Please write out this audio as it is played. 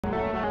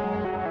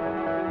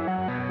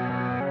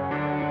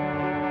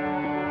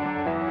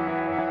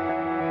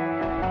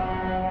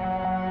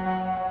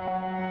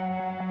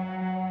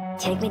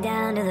Take me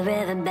down to the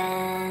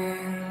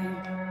riverbend.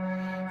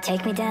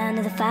 Take me down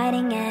to the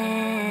fighting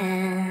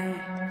end.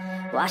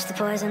 Wash the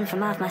poison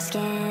from off my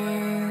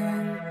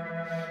skin.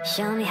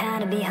 Show me how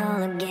to be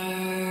whole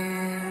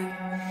again.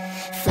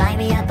 Fly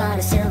me up on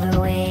a silver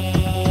wing,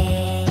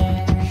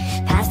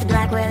 past the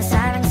black where the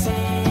sirens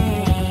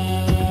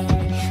sing.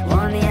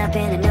 Warm me up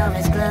in a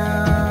nova's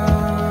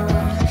glow,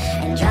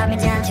 and drop me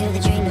down to the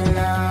dream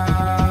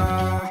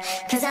below.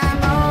 'Cause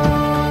I'm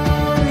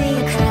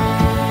only a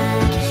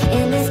crack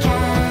in this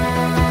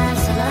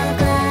castle of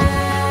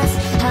glass.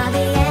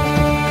 Hardly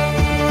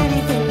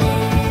anything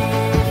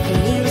there for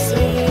you to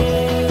see,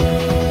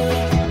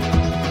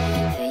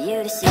 for you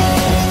to see.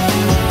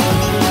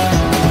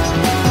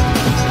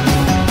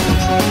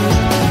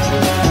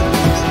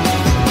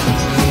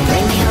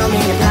 Bring me home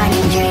in a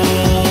blinding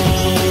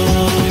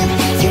dream,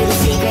 through the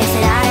secrets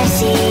that I have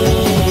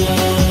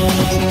seen.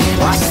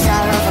 Wash the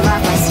sorrow from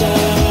off my skin,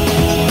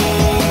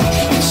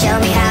 and show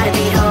me how to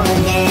be whole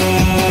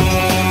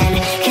again.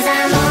 'Cause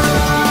I'm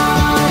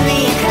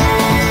only a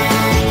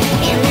crack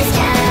in this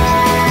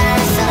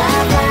castle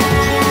of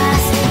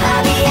glass.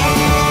 I'll be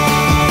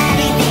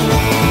anything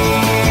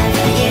there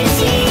for you to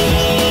see,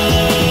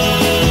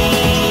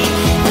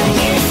 for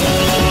you to see.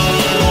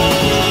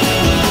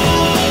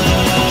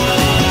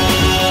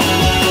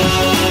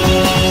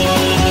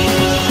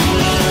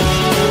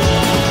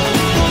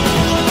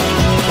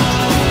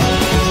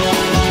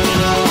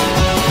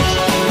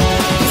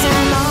 Cause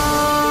I'm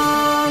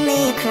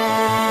only a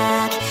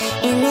crack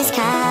in this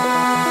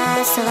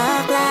castle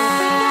of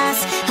glass.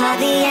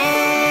 Hardly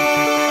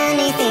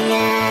anything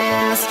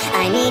else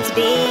I need to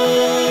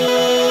be.